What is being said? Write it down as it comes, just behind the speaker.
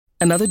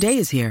Another day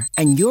is here,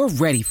 and you're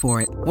ready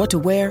for it. What to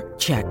wear?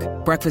 Check.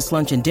 Breakfast,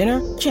 lunch, and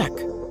dinner? Check.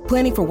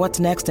 Planning for what's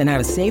next and how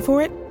to save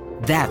for it?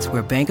 That's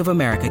where Bank of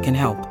America can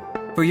help.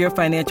 For your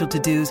financial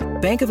to-dos,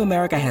 Bank of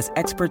America has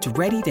experts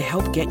ready to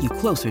help get you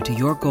closer to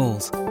your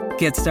goals.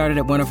 Get started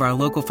at one of our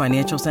local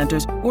financial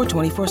centers or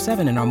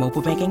 24/7 in our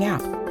mobile banking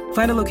app.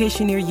 Find a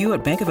location near you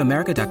at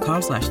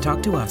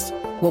bankofamerica.com/talktous.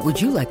 What would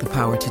you like the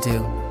power to do?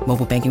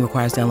 Mobile banking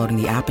requires downloading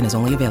the app and is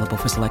only available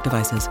for select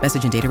devices.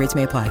 Message and data rates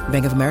may apply.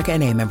 Bank of America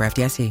N.A., member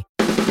FDIC.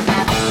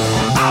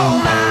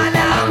 Oh man,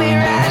 I'm here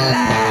at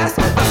last.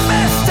 The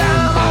best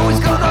time, always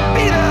gonna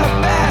be the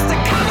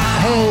best. Come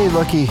on. Hey,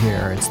 looky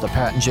here. It's the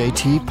Pat and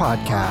JT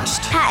podcast.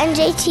 Pat and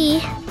JT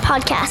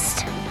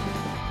podcast.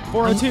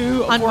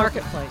 402 on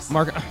Marketplace.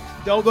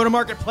 Don't go to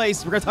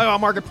Marketplace. We're going to talk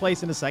about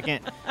Marketplace in a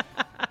second.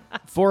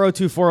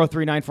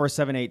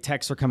 402-403-9478.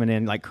 Texts are coming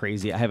in like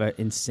crazy. I have an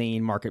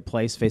insane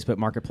Marketplace, Facebook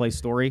Marketplace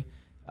story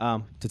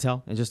to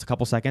tell in just a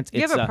couple seconds.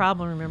 You have a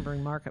problem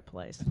remembering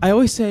Marketplace. I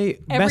always say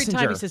Every Messenger.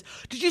 time he says,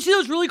 "Did you see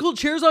those really cool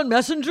chairs on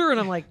Messenger?" And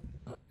I'm like,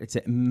 It's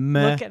a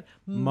Look at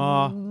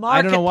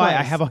I don't know why.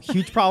 I Marketplace. have a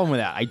huge problem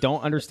with that. I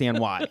don't understand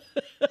why.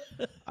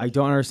 I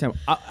don't understand.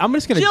 I'm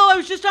just going to... Jill, I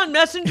was just on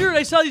Messenger and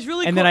I saw these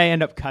really And cool... then I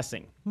end up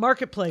cussing.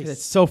 Marketplace.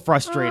 It's so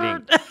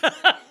frustrating.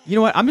 You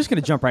know what? I'm just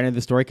going to jump right into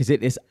the story because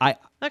it is...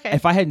 Okay.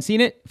 If I hadn't seen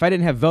it, if I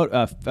didn't have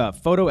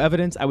photo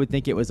evidence, I would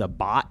think it was a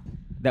bot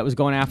that was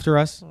going after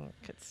us.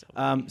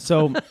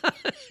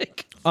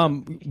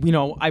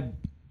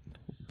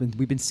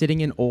 We've been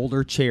sitting in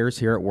older chairs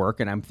here at work,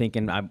 and I'm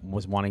thinking I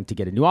was wanting to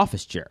get a new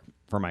office chair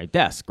for my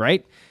desk,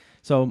 right?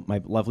 So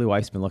my lovely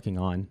wife's been looking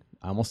on,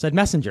 I almost said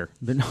Messenger,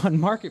 been on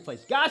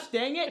Marketplace. Gosh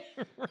dang it.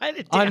 Write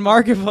it down. On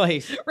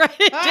Marketplace. Write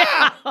it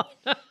down.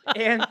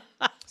 And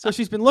so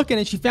she's been looking,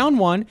 and she found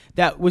one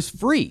that was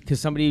free because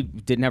somebody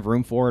didn't have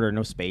room for it or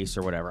no space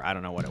or whatever. I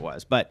don't know what it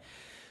was, but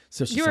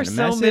so she You are sent a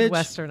so message.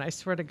 Midwestern, I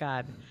swear to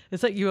God.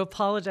 It's like you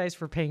apologize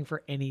for paying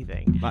for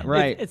anything.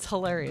 Right. It's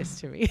hilarious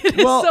to me. It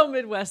is so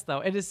Midwest, though.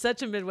 It is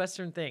such a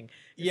Midwestern thing.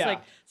 It's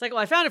like, well,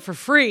 I found it for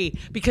free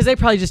because they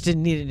probably just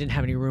didn't need it, didn't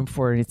have any room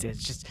for it.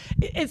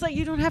 It's like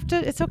you don't have to.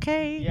 It's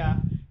okay. Yeah.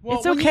 Well,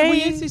 it's okay.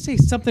 When you say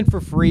something for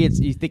free,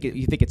 you think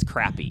it's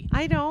crappy.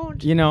 I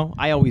don't. You know,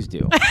 I always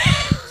do.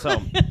 So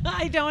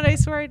I don't. I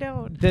swear I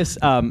don't. this.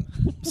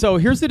 So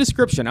here's the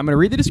description. I'm going to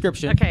read the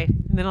description. Okay,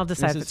 and then I'll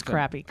decide This if is it's good.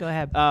 crappy. Go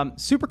ahead.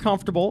 Super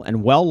comfortable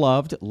and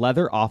well-loved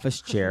leather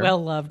office chair.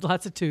 Well loved,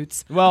 lots of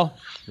toots. Well,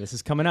 this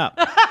is coming up.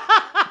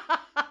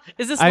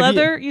 Is this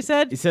leather? You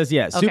said It says,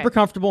 yeah, Okay. super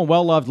comfortable and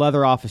well-loved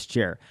leather office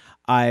chair.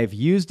 I've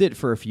used it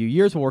for a few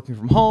years while working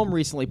from home.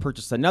 Recently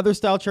purchased another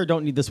style chair.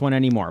 Don't need this one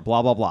anymore.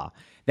 Blah, blah, blah.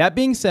 That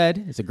being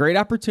said, it's a great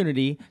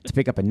opportunity to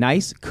pick up a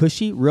nice,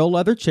 cushy, real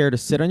leather chair to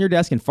sit on your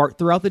desk and fart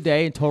throughout the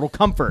day in total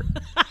comfort.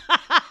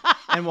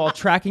 And while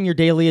tracking your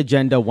daily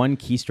agenda, one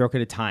keystroke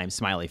at a time,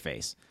 smiley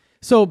face.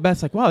 So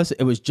Beth's like, wow,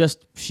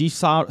 she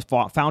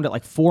found it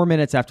like 4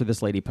 minutes after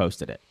this lady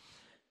posted it.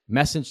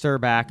 Messaged her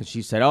back, and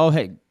she said, oh,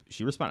 hey,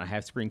 she responded. I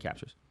have screen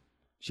captures.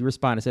 She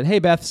responded, said, hey,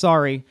 Beth,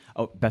 sorry.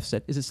 Oh, Beth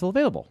said, is it still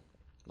available?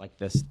 Like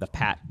the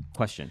Pat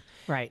question.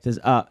 Right. Says,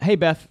 hey,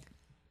 Beth,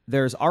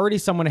 there's already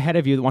someone ahead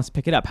of you that wants to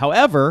pick it up.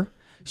 However,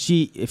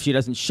 if she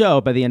doesn't show,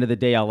 by the end of the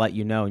day, I'll let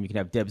you know and you can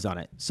have dibs on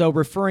it. So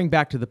referring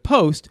back to the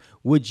post,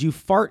 would you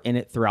fart in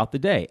it throughout the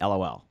day?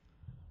 LOL.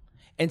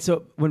 And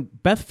so when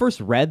Beth first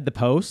read the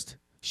post,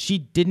 she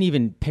didn't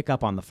even pick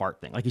up on the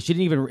fart thing. Like it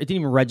didn't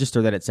even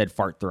register that it said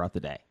fart throughout the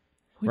day.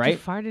 Would right? you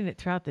fart in it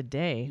throughout the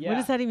day? Yeah. What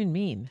does that even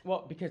mean?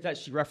 Well, because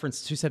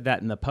she said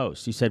that in the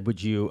post. She said,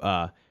 would you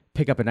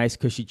pick up a nice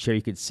cushy chair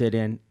you could sit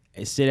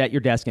at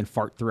your desk and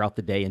fart throughout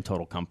the day in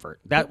total comfort?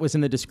 That was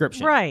in the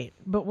description. Right.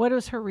 But what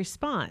was her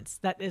response?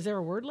 Is there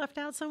a word left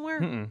out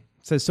somewhere?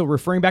 So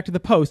referring back to the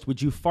post,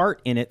 would you fart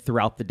in it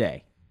throughout the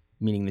day?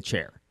 Meaning the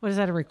chair. What, is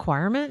that a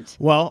requirement?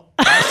 Well,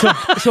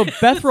 so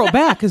Beth wrote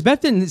back because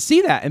Beth didn't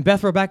see that. And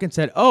Beth wrote back and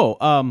said,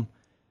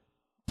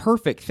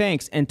 perfect,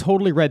 thanks. And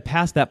totally read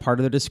past that part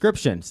of the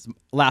description.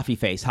 Laughy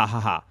face, ha, ha,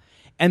 ha.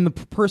 And the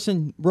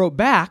person wrote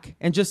back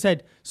and just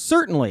said,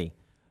 certainly,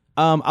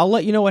 I'll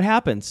let you know what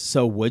happens.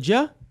 So would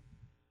you?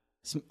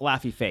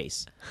 Laughy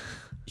face.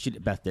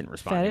 Beth didn't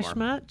respond Fetish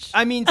anymore. much?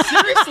 I mean,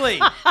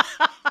 seriously.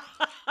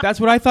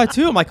 That's what I thought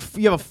too. I'm like,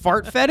 you have a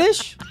fart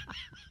fetish?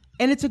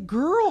 And it's a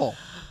girl.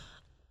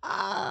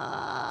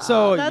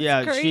 So That's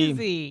yeah,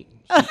 crazy.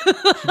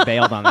 she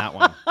bailed on that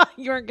one.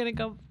 You didn't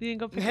go pick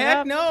it Heck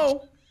up?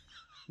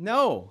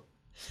 no.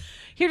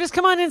 Here, just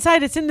come on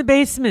inside. It's in the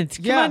basement.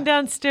 Come Yeah. on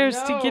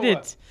downstairs to get No.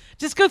 it.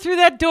 Just go through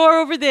that door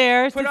over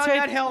there. Put It's on right-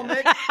 that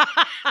helmet.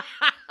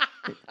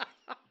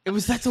 It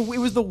was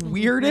the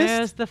weirdest.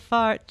 There's the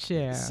fart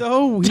chair.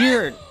 So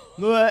weird.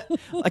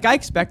 Like I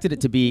expected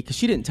it to be, because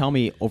she didn't tell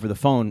me over the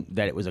phone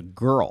that it was a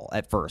girl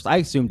at first. I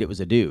assumed it was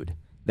a dude,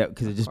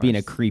 because of just being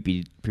a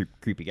creepy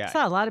guy. I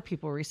saw a lot of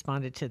people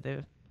responded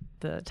to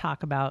the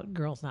talk about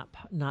girls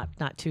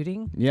not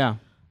tooting. Yeah.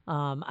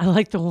 I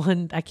like the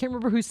one, I can't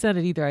remember who said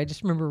it either. I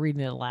just remember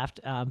reading it and laughed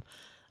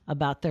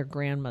about their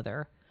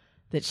grandmother,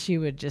 that she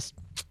would just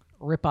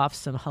rip off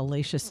some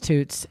hellacious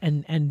toots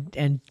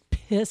and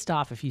pissed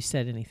off if you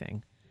said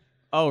anything.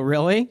 Oh,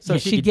 really? So Yeah,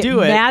 she she'd could get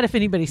do it. mad if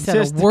anybody said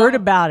Just a word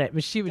don't- about it,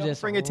 but she would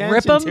just Bring rip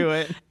attention them. to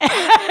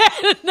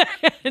it.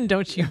 And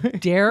don't you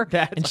dare.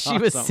 That's and she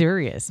was awesome.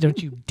 serious.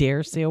 Don't you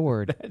dare say a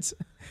word.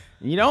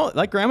 You know,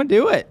 let Grandma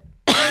do it.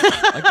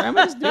 Let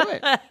Grandma just do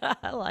it.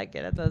 I like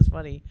it. I thought it was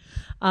funny.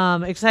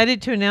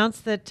 Excited to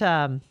announce that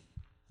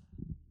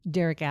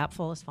Derek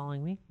Apfel is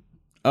following me.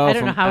 Oh, I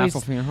don't know from how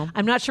Apfel Funeral Home?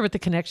 I'm not sure what the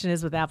connection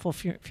is with Apfel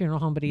Funeral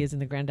Home, but he is in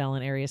the Grand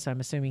Island area, so I'm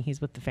assuming he's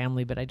with the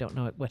family, but I don't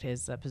know what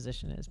his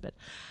position is. But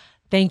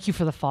thank you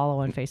for the follow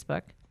on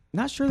Facebook.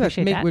 Not sure that,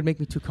 Appreciate that. would make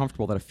me too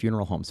comfortable that a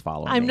funeral home's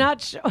following I'm me.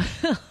 not sure.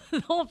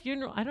 The whole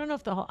funeral, I don't know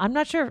if I'm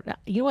not sure.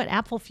 You know what?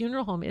 Apfel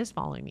Funeral Home is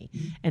following me.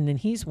 And then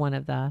he's one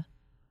of the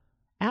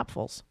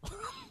Apfels.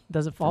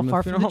 Doesn't fall From the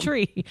far from the funeral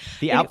tree.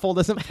 The apple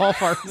doesn't fall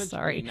far from the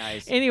Sorry. tree.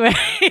 Nice. Anyway.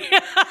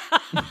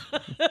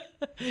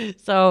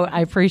 So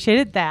I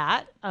appreciated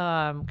that.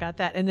 Got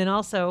that. And then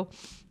also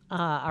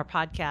our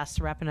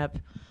podcast wrapping up.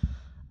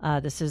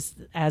 This is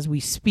as we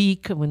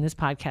speak. When this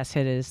podcast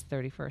hit is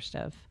 31st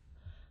of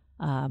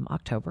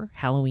October,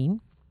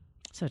 Halloween.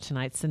 So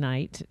tonight's the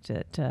night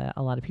that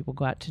a lot of people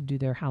go out to do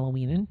their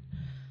Halloweening,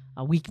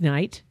 a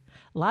weeknight.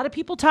 A lot of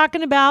people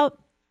talking about,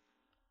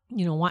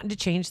 wanting to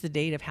change the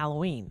date of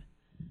Halloween.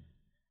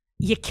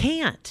 You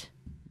can't.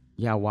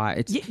 Yeah,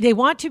 why? They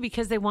want to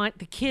because they want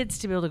the kids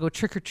to be able to go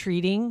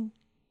trick-or-treating.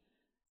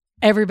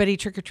 Everybody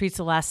trick-or-treats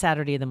the last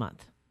Saturday of the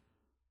month.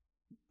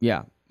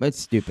 Yeah, it's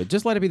stupid.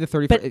 Just let it be the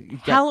 31st. But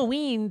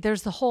Halloween,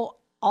 there's the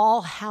whole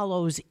All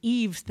Hallows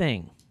Eve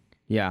thing.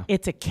 Yeah.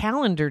 It's a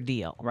calendar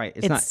deal. Right.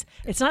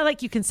 It's not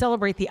like you can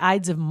celebrate the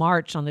Ides of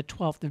March on the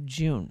 12th of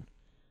June.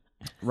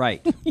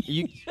 Right.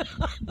 You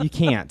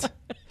can't.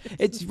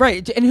 It's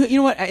right. And you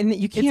know what? And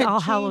you can't All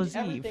change Hallows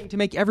everything Eve. to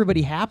make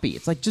everybody happy.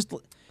 It's like just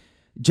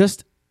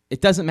it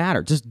doesn't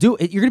matter. Just do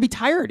it. You're going to be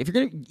tired. If you're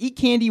going to eat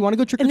candy, you want to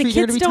go trick or And the treat,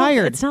 you're kids going to be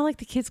tired. It's not like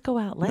the kids go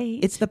out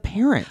late. It's the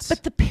parents.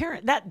 But the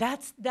parent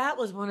that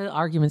was one of the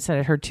arguments that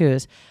I heard too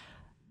is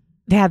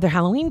they have their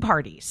Halloween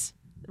parties,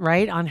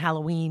 right? On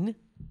Halloween.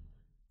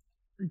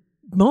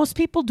 Most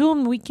people do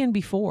them the weekend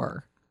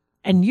before.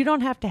 And you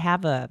don't have to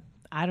have a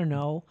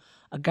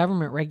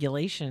government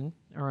regulation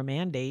or a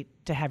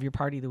mandate to have your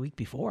party the week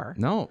before.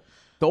 No.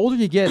 The older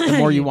you get, the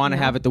more you want to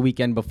have it the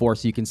weekend before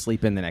so you can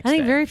sleep in the next I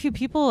think day. very few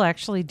people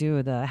actually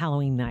do the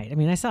Halloween night. I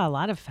mean, I saw a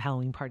lot of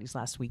Halloween parties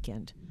last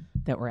weekend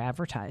that were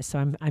advertised.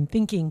 So I'm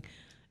thinking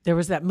there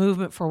was that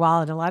movement for a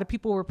while, and a lot of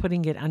people were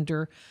putting it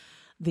under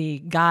the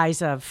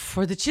guise of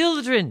for the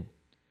children.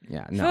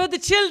 Yeah, no. For the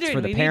children. It's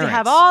for the We need to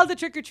have parents. all the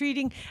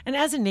trick-or-treating. And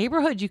as a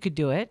neighborhood, you could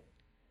do it.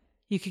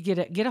 You could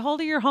get a hold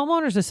of your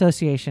homeowners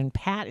association.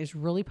 Pat is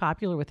really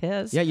popular with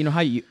his. Yeah, you know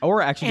how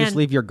or actually just And-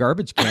 leave your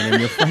garbage can in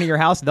your front of your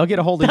house. They'll get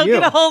a hold of They'll you.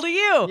 get a hold of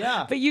you.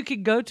 Yeah. But you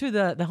could go to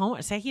the home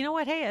and say, you know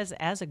what? Hey,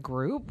 as a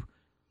group,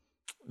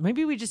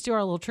 maybe we just do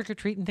our little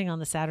trick-or-treating thing on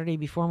the Saturday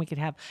before, and we could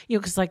have,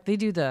 because like they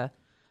do the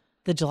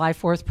July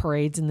 4th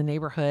parades in the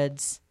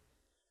neighborhoods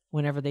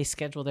whenever they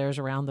schedule theirs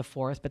around the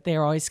 4th, but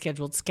they're always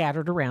scheduled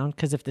scattered around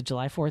because if the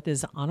July 4th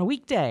is on a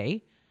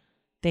weekday,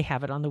 they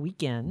have it on the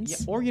weekends.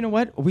 Yeah, or you know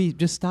what? We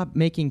just stop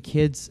making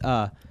kids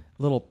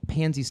little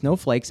pansy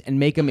snowflakes and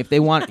make them if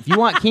you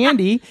want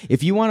candy,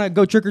 if you want to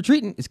go trick or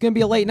treating, it's going to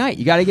be a late night.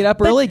 You got to get up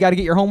early. You got to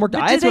get your homework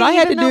done. But do That's they what I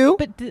had to even do.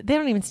 But they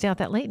don't even stay out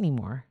that late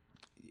anymore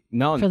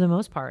No, for the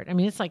most part. I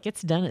mean, it's like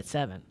it's done at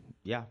 7.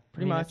 yeah, I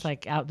pretty mean, much. It's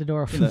like out the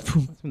door. That's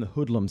when the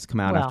hoodlums come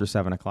out Well, after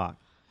 7 o'clock.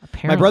 My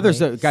Apparently,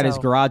 brother's got his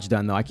so- garage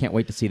done though. I can't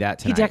wait to see that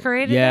tonight.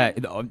 decorated Yeah.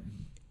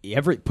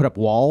 it? Put up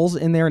walls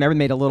in there and everything,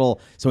 made a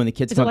little. So when the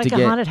kids Is come it up like to a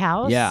get haunted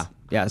house?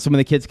 Yeah. So when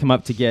the kids come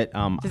up to get,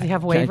 Does he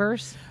have okay,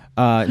 waivers?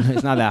 No,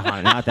 it's not that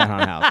haunted. Not that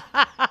haunted house.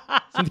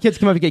 So when the kids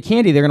come up to get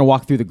candy, they're gonna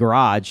walk through the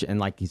garage and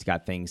like he's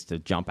got things to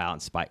jump out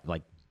and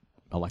like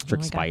electric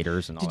Oh my God.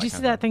 spiders and all. Did you that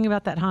see kind of that thing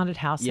about that haunted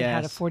house that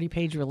had a Yes.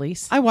 40-page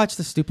release? I watched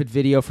the stupid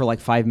video for like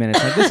 5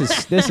 minutes. Like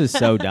this is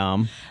so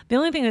dumb. The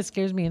only thing that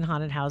scares me in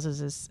haunted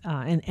houses is,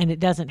 and it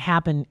doesn't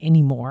happen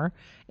anymore,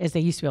 is they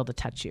used to be able to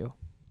touch you,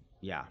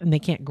 Yeah. and they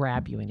can't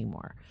grab you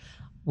anymore,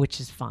 which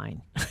is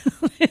fine,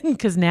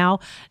 because now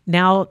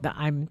that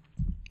I'm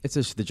It's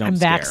just the jump I'm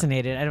scare.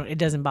 vaccinated. It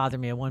doesn't bother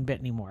me one bit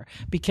anymore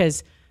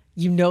because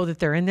you know that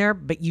they're in there,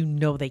 but you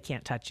know they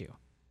can't touch you.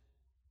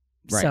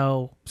 Right.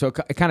 So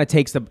it kind of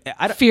takes the.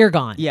 I don't, fear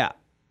gone. yeah.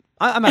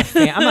 I'm not a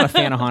fan. I'm not a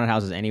fan of haunted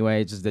houses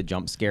anyway. It's just the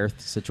jump scare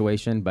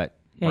situation. But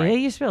Yeah, right. they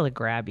used to be able to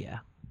grab you.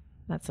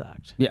 That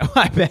sucked. Yeah,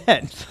 I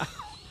bet.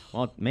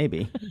 Well,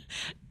 maybe.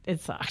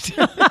 It sucked.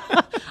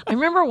 I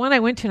remember one I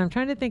went to, and I'm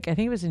trying to think. I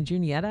think it was in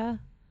Juniata.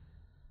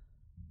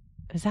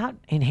 It was out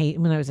in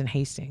when I was in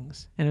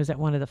Hastings, and it was at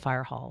one of the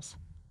fire halls.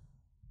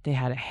 They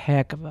had a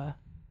heck of a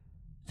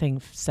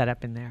thing set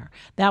up in there.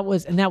 That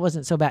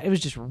wasn't so bad. It was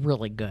just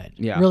really good.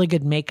 Yeah. Really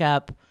good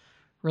makeup,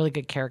 really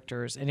good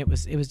characters, and it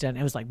was done.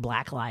 It was like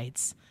black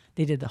lights.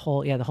 They did the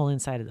whole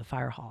inside of the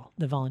fire hall,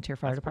 the volunteer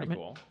fire department.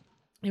 Cool.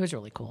 It was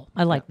really cool.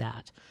 I like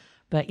that.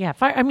 But yeah,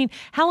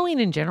 Halloween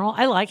in general,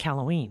 I like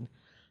Halloween.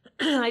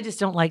 I just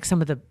don't like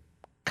some of the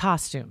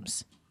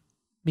costumes.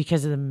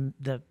 because of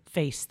the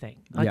face thing,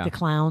 like Yeah. the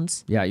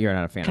clowns Yeah, you're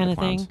not a fan kind of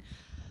of the clowns.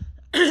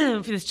 thing.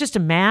 If it's just a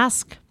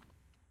mask,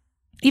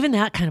 even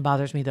that kind of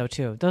bothers me though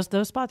too.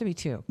 Those bother me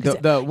too. 'Cause,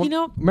 you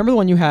know, remember the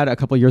one you had a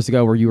couple years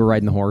ago where you were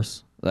riding the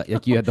horse?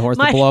 Like you had the horse,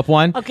 the my- blow up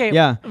one? Okay,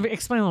 Yeah.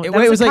 explain a little. It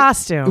That was a like-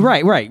 costume,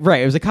 Right.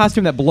 It was a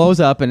costume that blows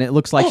up and it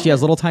looks like she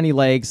has little tiny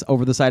legs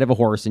over the side of a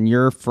horse, and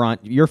your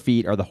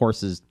feet are the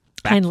horse's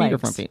back Hind feet or legs.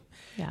 front feet.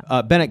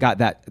 Yeah. Bennett got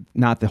that,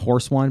 not the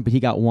horse one, but he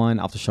got one.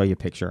 I'll just show you a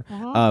picture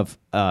of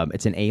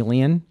it's an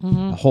alien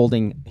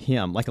holding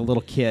him like a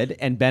little kid,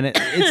 and Bennett.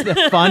 It's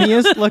the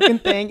funniest looking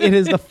thing. It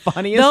is the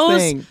funniest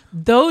thing.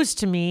 Those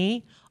to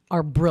me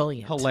are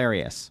brilliant.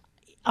 Hilarious.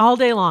 All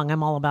day long,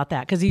 I'm all about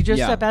that because he dressed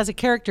Yeah. up as a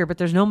character, but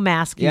there's no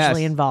mask Yes.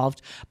 usually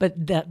involved. But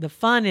the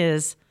fun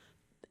is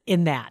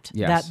in that.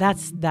 Yes.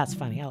 That's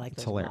funny. I like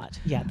those a hilarious. lot.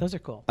 Yeah, those are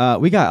cool.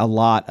 We got a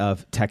lot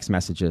of text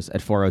messages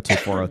at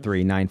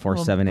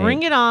 402-403-9478.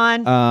 Bring it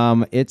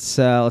on. It's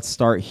let's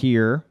start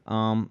here.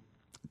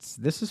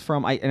 This is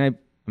from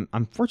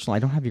unfortunately I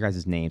don't have you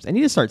guys' names. I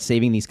need to start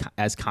saving these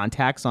as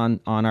contacts on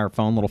our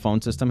little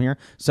phone system here,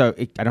 so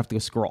I don't have to go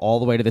scroll all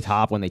the way to the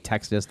top when they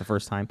text us the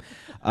first time.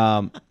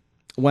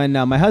 When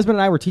my husband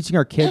and I were teaching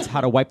our kids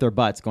how to wipe their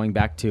butts, going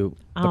back to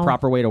the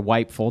proper way to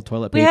wipe full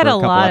toilet We paper had a a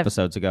couple lot of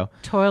episodes ago.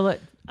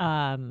 Toilet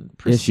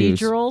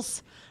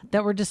procedurals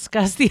that were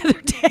discussed the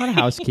other day. A lot of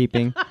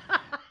housekeeping.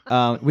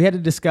 We had to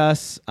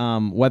discuss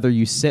whether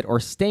you sit or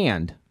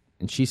stand.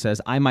 And she says,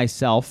 I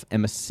myself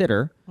am a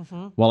sitter.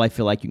 While I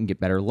feel like you can get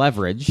better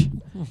leverage,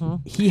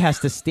 he has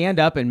to stand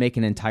up and make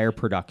an entire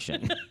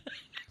production.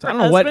 So I don't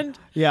know husband?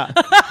 what. Yeah.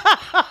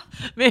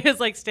 Maybe it's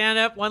like stand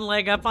up, one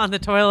leg up on the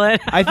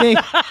toilet. I think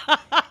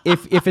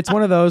if it's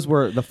one of those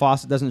where the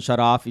faucet doesn't shut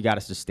off, you got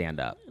to just stand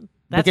up.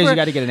 That's because where- you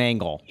got to get an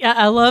angle. Yeah,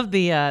 I love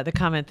the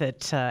comment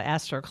that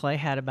Astro Clay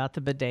had about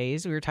the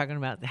bidets. We were talking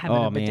about having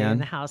a bidet man. in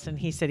the house, and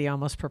he said he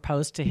almost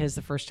proposed to his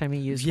the first time he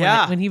used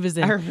Yeah, one when he was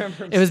in. I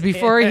remember him it was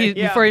before saying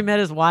that, before he met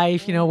his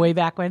wife. You know, way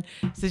back when.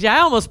 He says, "Yeah, I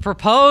almost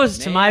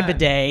proposed to my Man.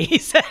 bidet." He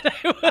said,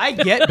 I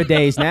get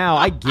bidets now.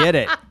 I get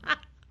it.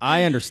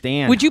 I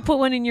understand. "Would you put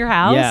one in your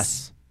house?"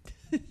 Yes.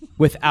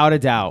 Without a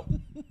doubt.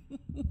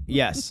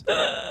 Yes.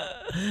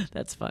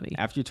 That's funny.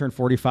 After you turn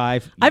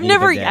 45, you I've need a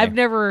never bidet.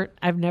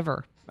 I've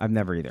never.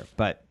 either,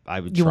 but I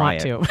would You try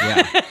want it. to.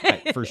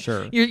 Yeah, for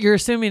sure. You're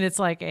assuming it's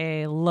like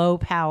a low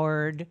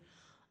powered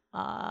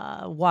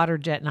water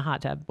jet in a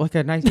hot tub. Like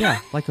a nice, and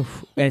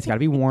it's got to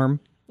be warm,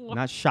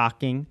 not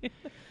shocking.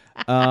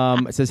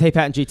 It says, hey,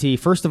 Pat and GT,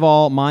 first of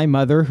all, my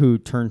mother, who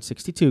turned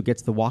 62,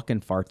 gets the walk-in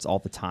farts all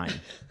the time.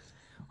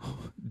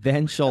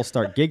 Then she'll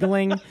start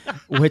giggling,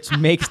 which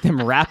makes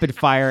them rapid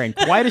fire and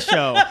quite a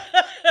show.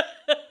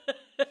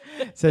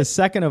 It says,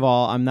 second of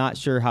all, I'm not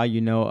sure how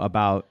you know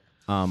about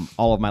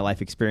all of my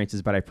life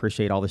experiences, but I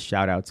appreciate all the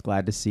shout outs.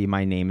 Glad to see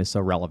my name is so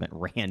relevant.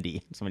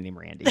 Randy. Someone named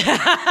Randy.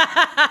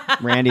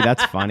 Randy,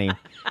 that's funny.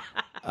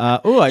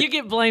 You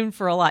get blamed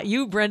for a lot.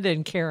 You, Brenda,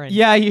 and Karen.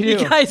 Yeah, you do.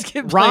 You guys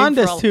get blamed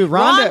for Rhonda's too.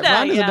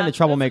 Rhonda's yeah. been a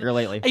troublemaker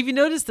lately. Have you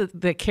noticed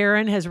that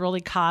Karen has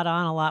really caught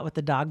on a lot with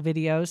the dog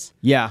videos?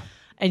 Yeah.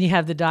 And you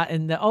have the dot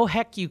and the oh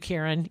heck you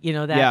Karen, you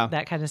know that Yeah.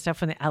 that kind of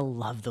stuff. I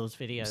love those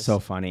videos. So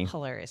funny.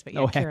 Hilarious. But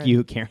yeah, Oh, Karen. heck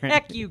you, Karen.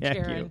 Heck you,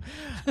 Karen.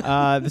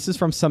 This is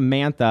from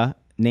Samantha.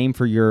 Name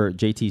for your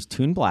JT's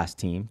Toon Blast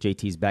team.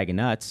 JT's Bag of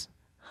Nuts.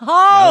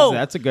 Oh,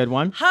 That's a good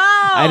one. how?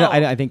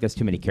 I think that's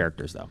too many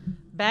characters, though.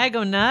 Bag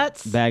o'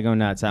 nuts. Bag of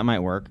Nuts. That might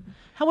work.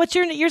 How? What's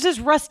yours? Is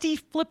Rusty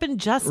Flippin'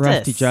 Justice.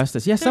 Rusty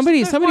Justice. Yeah, There's somebody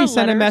more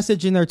sent a letters.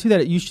 message in there, too,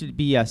 that you should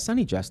be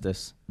Sunny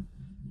Justice.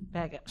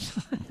 Bag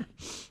of.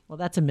 Well,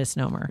 that's a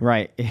misnomer.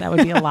 Right. That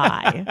would be a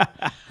lie.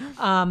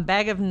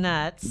 Bag of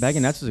nuts. Bag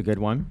of Nuts is a good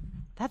one.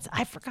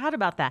 I forgot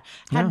about that.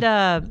 Had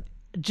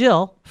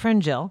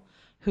friend Jill,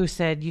 who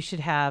said you should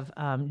have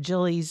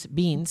Jilly's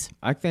beans,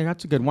 I think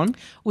that's a good one.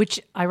 which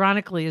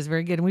ironically is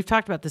very good. And we've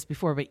talked about this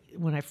before, but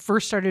when I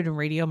first started in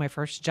radio, my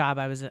first job,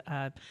 I was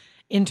an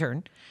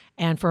intern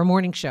and for a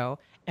morning show.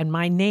 And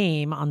my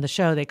name on the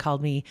show, they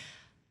called me,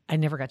 I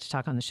never got to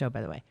talk on the show,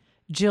 by the way,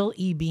 Jill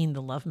E. Bean,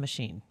 the Love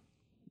Machine.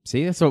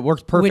 See, so it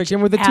works perfect Which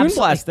in with the Toon absolutely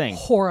Blast thing.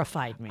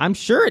 horrified me. I'm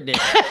sure it did.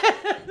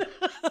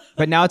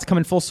 But now it's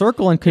coming full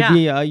circle and could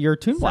be your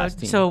Toon Blast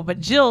team. But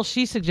Jill,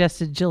 she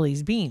suggested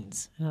Jilly's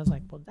beans. And I was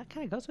like, well, that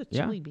kind of goes with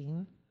Yeah. Chili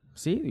Bean.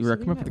 See, you were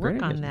coming up with a great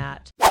Work ideas. on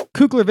that.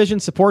 Kugler Vision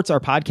supports our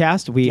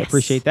podcast. We Yes.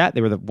 appreciate that.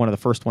 They were one of the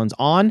first ones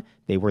on.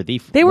 They were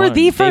the They were the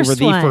They were first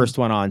the one. first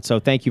one on. So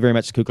thank you very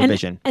much, Kugler And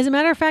Vision. as a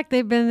matter of fact,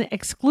 they've been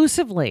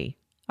exclusively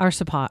our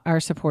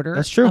supporter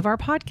That's true. of our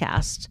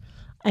podcast,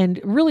 and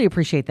really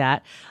appreciate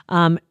that.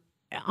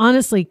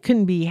 Honestly,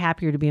 couldn't be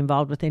happier to be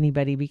involved with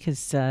anybody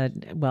because,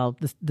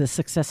 the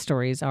success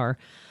stories are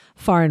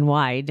far and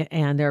wide,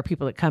 and there are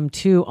people that come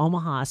to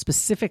Omaha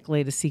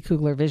specifically to see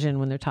Kugler Vision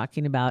when they're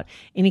talking about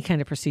any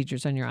kind of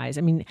procedures on your eyes.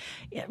 I mean,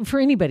 for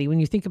anybody, when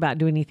you think about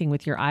doing anything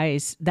with your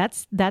eyes,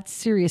 that's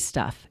serious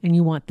stuff, and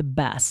you want the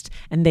best,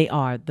 and they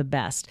are the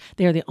best.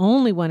 They are the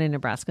only one in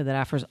Nebraska that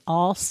offers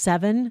all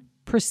 7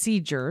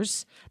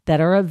 procedures that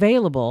are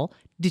available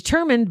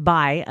determined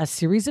by a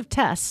series of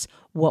tests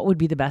what would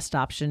be the best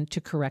option to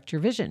correct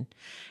your vision.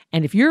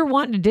 And if you're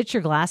wanting to ditch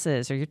your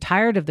glasses or you're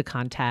tired of the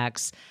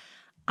contacts,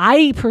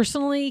 I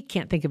personally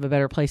can't think of a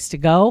better place to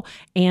go.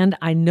 And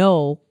I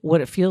know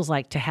what it feels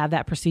like to have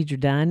that procedure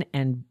done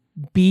and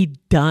be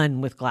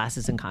done with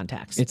glasses and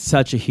contacts. It's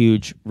such a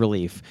huge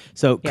relief.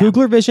 So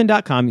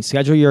KuglerVision.com, you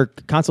schedule your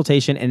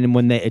consultation, and then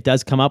when it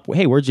does come up,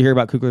 hey, where'd you hear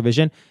about Kugler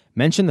Vision?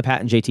 Mention the Pat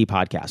and JT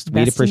podcast.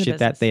 We'd appreciate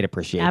that. They'd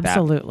appreciate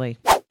Absolutely.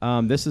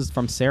 that. This is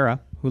from Sarah,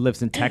 who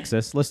lives in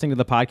Texas, listening to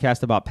the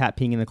podcast about Pat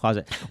peeing in the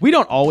closet. We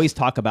don't always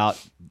talk about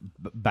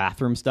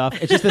bathroom stuff.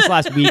 It's just this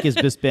last week has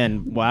just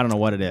been, well, I don't know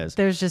what it is.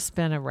 There's just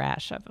been a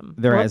rash of them.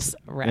 There is.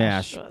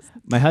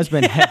 My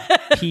husband had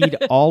peed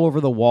all over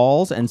the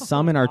walls and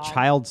some in our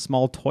child's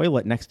small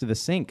toilet next to the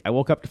sink. I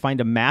woke up to find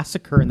a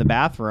massacre in the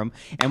bathroom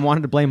and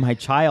wanted to blame my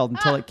child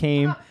until it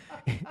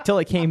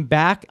came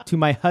back to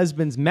my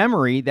husband's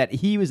memory that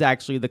he was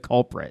actually the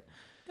culprit.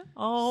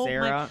 Oh,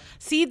 Sarah.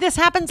 See, this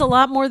happens a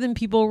lot more than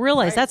people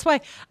realize. Right. That's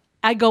why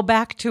I go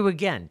back to,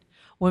 again,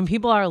 when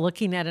people are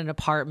looking at an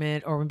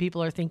apartment or when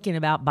people are thinking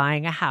about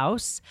buying a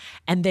house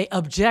and they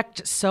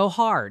object so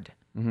hard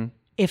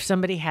if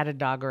somebody had a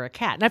dog or a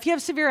cat. Now, if you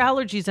have severe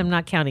allergies, I'm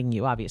not counting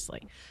you,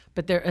 obviously,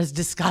 but they're as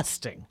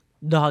disgusting,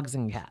 dogs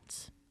and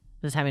cats,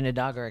 as having a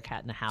dog or a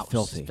cat in a house.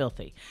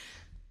 Filthy.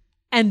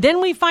 And then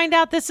we find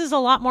out this is a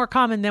lot more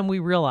common than we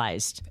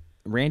realized.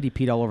 Randy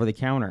peed all over the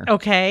counter.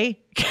 Okay.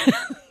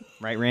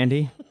 Right,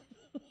 Randy?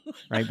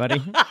 Right,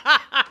 buddy?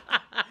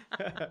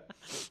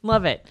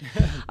 Love it.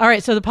 All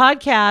right. So the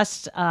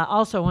podcast,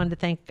 also wanted to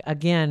thank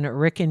again,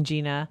 Rick and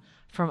Gina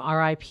from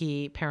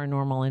RIP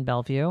Paranormal in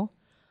Bellevue.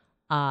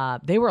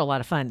 They were a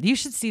lot of fun. You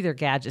should see their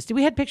gadgets.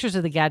 We had pictures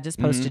of the gadgets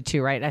posted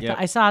too, right?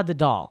 I saw the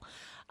doll.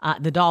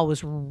 The doll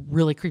was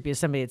really creepy, as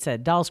somebody had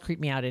said. Dolls creep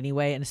me out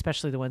anyway, and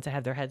especially the ones that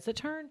have their heads that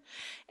turn.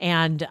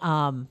 And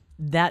all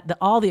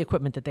the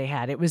equipment that they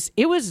had, it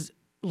was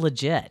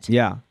legit.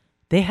 Yeah.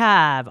 They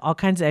have all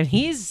kinds of, and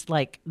he's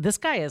like, this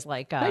guy is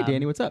like, hey,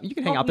 Danny, what's up? You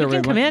can hang out there. You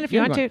can come in if you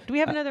want to. Do we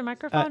have another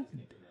microphone?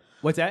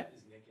 What's that?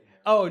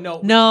 Oh, no.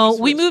 No,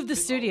 we moved the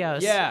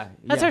studios. Yeah.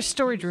 That's our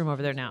storage room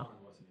over there now.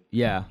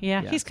 Yeah.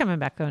 He's coming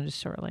back though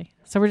just shortly.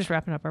 So we're just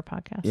wrapping up our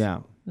podcast.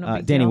 Yeah. No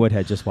big Danny deal.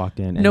 Woodhead just walked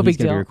in. And No he's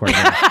big gonna deal. Be recording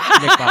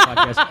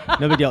podcast.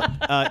 No big deal.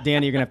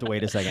 Danny, you're going to have to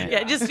wait a second.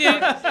 Yeah,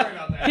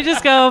 you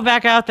just go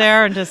back out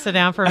there and just sit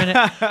down for a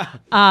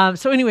minute.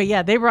 So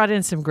anyway, they brought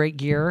in some great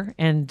gear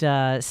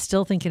and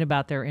still thinking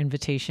about their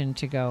invitation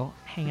to go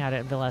hang out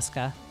at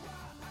Valeska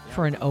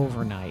for an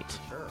overnight.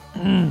 Sure.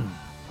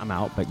 I'm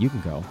out, but you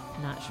can go.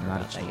 Not sure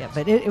about that yet,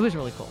 but it was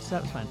really cool. So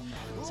that was fun.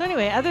 So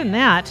anyway, other than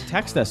that,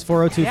 text us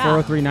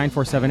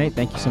 402-403-9478.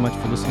 Thank you so much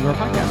for listening to our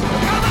podcast.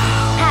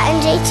 Pat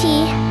and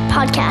JT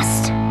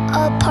Podcast,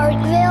 a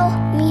Parkville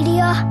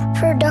Media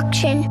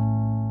Production.